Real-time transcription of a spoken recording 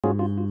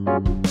Good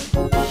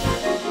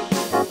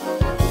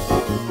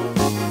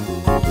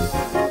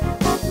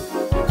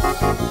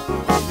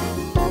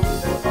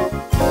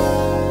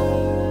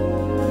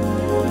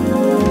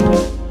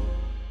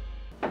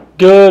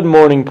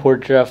morning,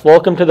 Port Jeff.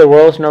 Welcome to the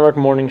Royals Network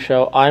Morning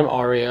Show. I'm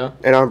Aria.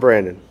 And I'm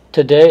Brandon.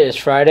 Today is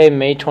Friday,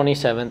 May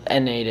 27th,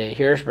 NA Day.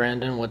 Here's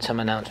Brandon with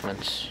some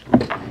announcements.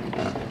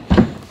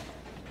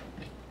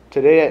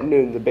 Today at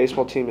noon, the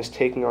baseball team is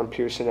taking on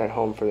Pearson at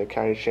home for the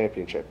county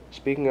championship.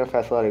 Speaking of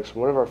athletics,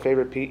 one of our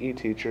favorite PE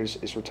teachers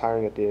is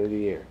retiring at the end of the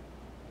year.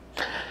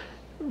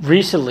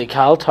 Recently,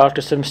 Kyle talked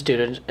to some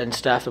students and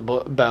staff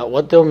about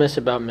what they'll miss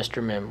about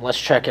Mr. Mim. Let's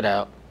check it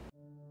out.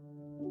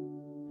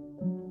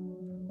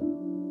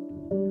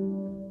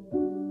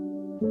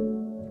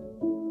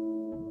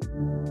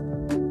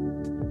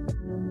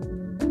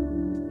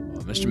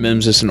 Mr.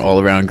 Mim's just an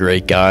all-around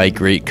great guy,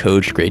 great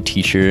coach, great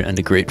teacher, and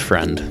a great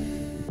friend.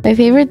 My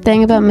favorite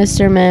thing about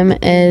Mr. Mim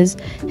is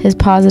his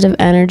positive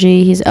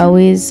energy. He's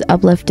always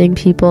uplifting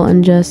people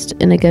and just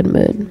in a good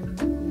mood.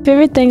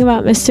 Favorite thing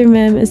about Mr.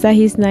 Mim is that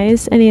he's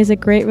nice and he has a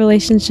great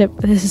relationship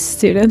with his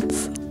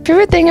students.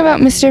 Favorite thing about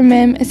Mr.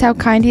 Mim is how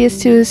kind he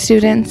is to his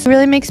students. It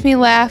really makes me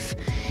laugh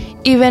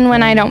even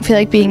when I don't feel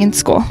like being in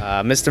school.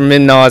 Mr.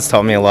 Minnaw has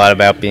taught me a lot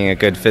about being a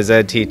good phys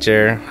ed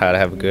teacher, how to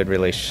have a good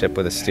relationship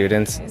with the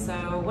students. So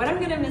what I'm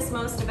going to miss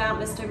most about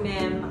Mr.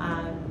 Mim,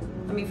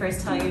 let me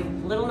first tell you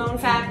a little known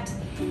fact.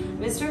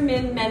 Mr.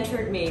 Mim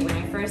mentored me when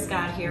I first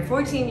got here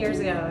 14 years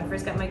ago. I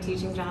first got my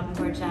teaching job in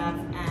Port Jeff,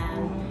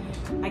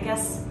 and I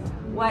guess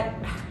what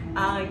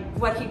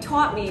he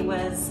taught me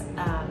was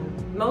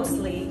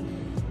mostly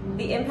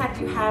the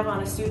impact you have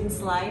on a student's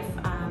life.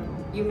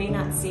 You may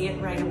not see it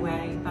right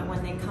away, but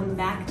when they come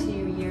back to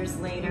you years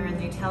later and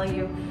they tell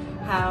you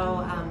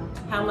how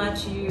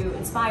much you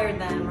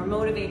inspired them or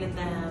motivated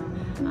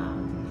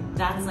them,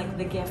 that's like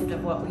the gift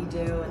of what we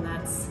do, and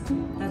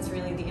that's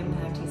really the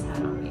impact he's had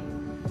on me.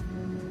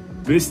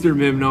 Mr.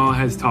 Mimnaw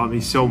has taught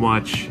me so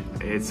much.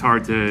 It's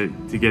hard to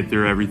get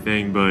through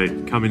everything,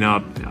 but coming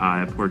up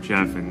at Port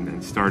Jeff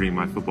and starting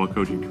my football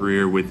coaching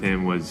career with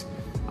him was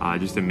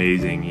just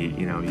amazing.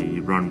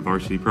 He run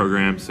varsity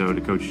programs, so to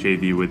coach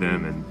JV with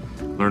him and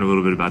learn a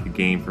little bit about the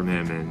game from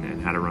him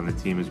and how to run the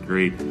team is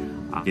great.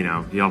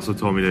 He also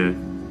told me to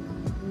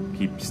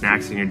keep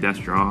snacks in your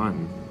desk drawer,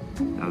 and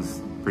that was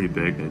pretty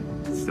big.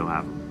 I still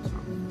have them.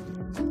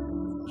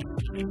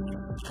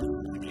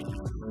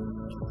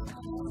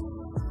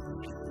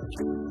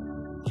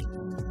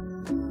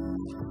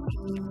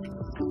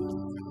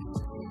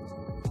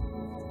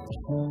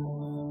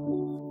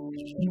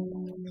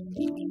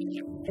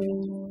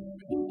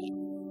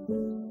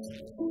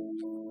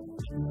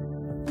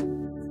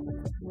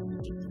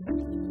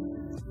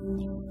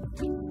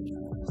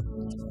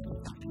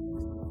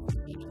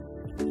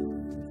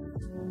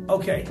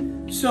 Okay,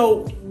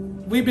 so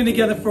we've been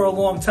together for a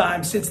long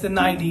time, since the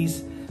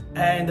 90s,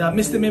 and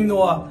Mr.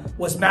 Mimnaw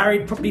was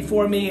married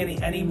before me,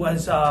 and he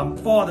was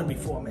father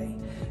before me.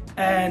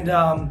 And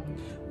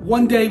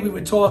one day we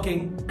were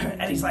talking,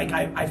 and he's like,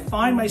 I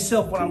find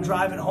myself when I'm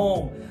driving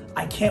home,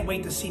 I can't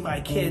wait to see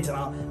my kids, and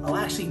I'll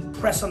actually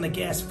press on the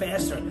gas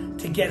faster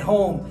to get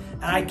home.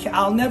 And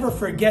I'll never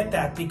forget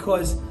that,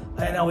 because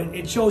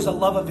it shows a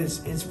love of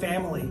his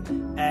family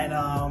and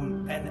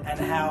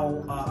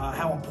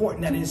how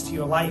important that is to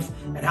your life,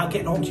 and how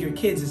getting home to your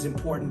kids is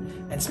important,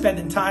 and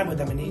spending time with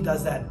them, and he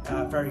does that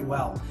very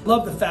well.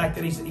 Love the fact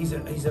that he's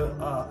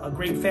a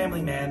great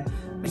family man.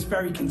 He's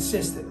very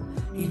consistent.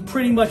 He's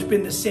pretty much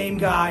been the same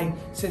guy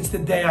since the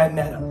day I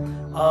met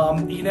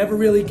him. You never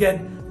really get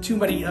too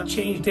many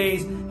change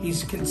days.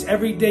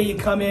 Every day you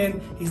come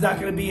in, he's not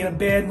going to be in a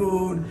bad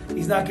mood.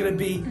 He's not going to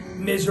be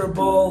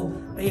miserable.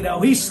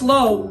 He's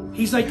slow.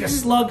 He's like a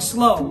slug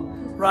slow,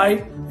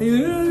 right?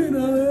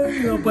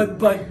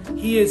 But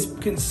he is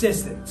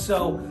consistent.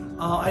 So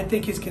I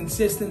think his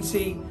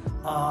consistency,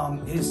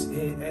 his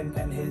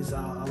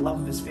love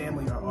of his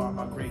family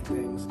are great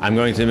things. I'm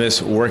going to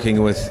miss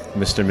working with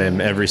Mr. Mim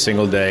every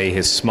single day.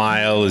 His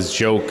smile, his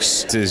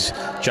jokes, his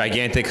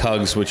gigantic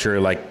hugs, which are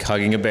like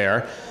hugging a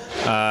bear.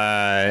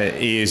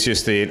 He is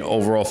just an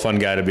overall fun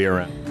guy to be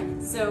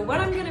around. So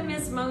what I'm going to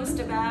miss most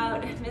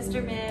about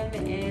Mr. Mim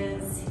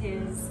is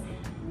his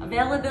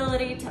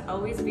availability to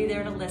always be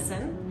there to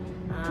listen,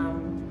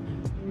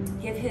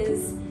 give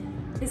his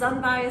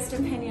unbiased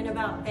opinion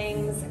about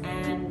things,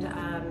 and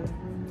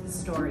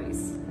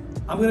stories.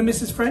 I'm going to miss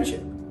his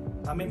friendship.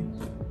 I mean,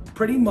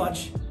 pretty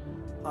much,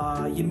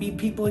 you meet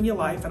people in your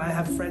life, and I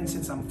have friends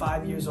since I'm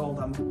 5 years old.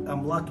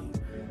 I'm lucky.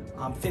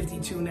 I'm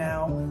 52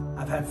 now.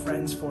 I've had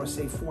friends for,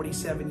 say,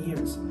 47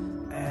 years,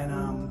 and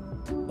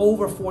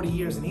over 40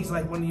 years, and he's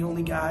like one of the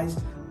only guys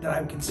that I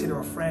would consider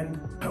a friend.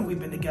 We've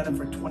been together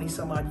for 20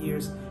 some odd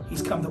years.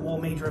 He's come to all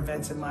major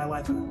events in my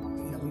life.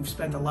 We've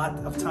spent a lot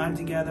of time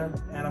together,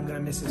 and I'm gonna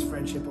miss his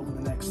friendship over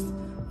the next,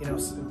 for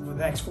the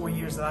next 4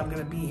 years that I'm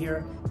gonna be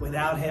here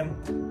without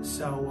him.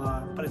 So,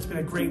 but it's been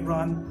a great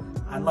run.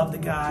 I love the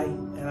guy,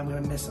 and I'm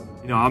gonna miss him.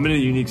 I'm in a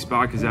unique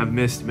spot because I've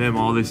missed Mim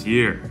all this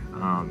year.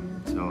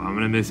 So I'm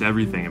gonna miss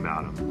everything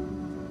about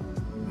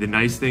him. the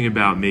nice thing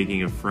about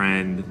making a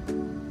friend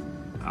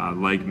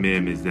like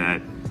Mim is that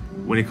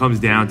when it comes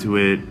down to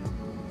it,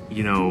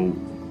 you know,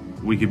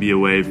 we could be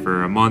away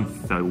for a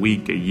month, a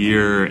week, a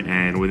year,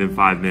 and within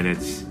 5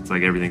 minutes, it's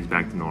like everything's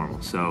back to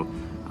normal. So,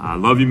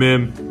 love you,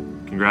 Mim.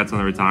 Congrats on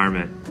the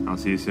retirement. I'll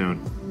see you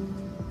soon.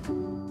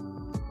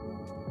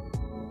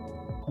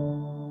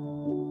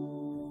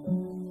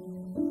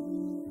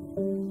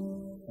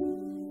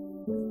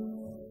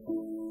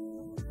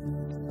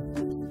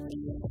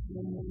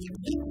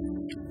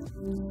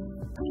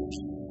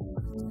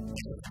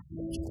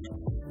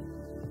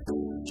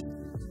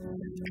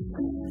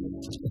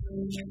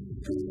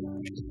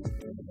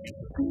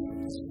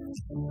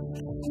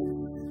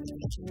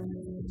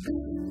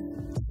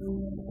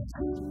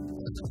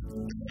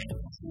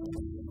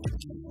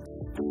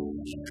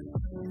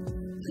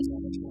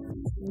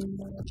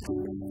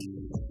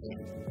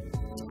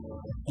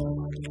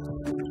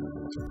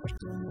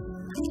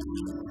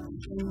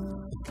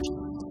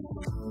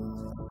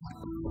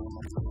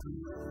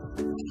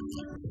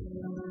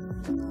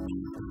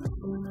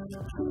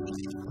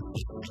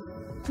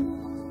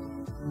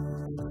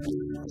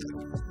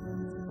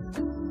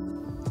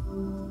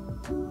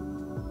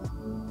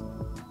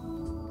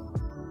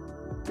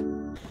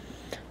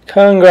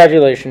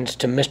 Congratulations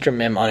to Mr.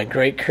 Mim on a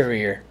great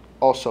career.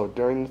 Also,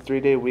 during the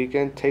 3-day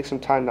weekend, take some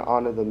time to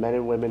honor the men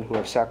and women who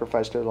have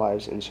sacrificed their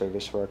lives in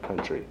service for our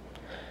country.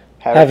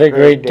 Have a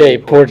great day,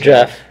 Port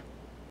Jeff.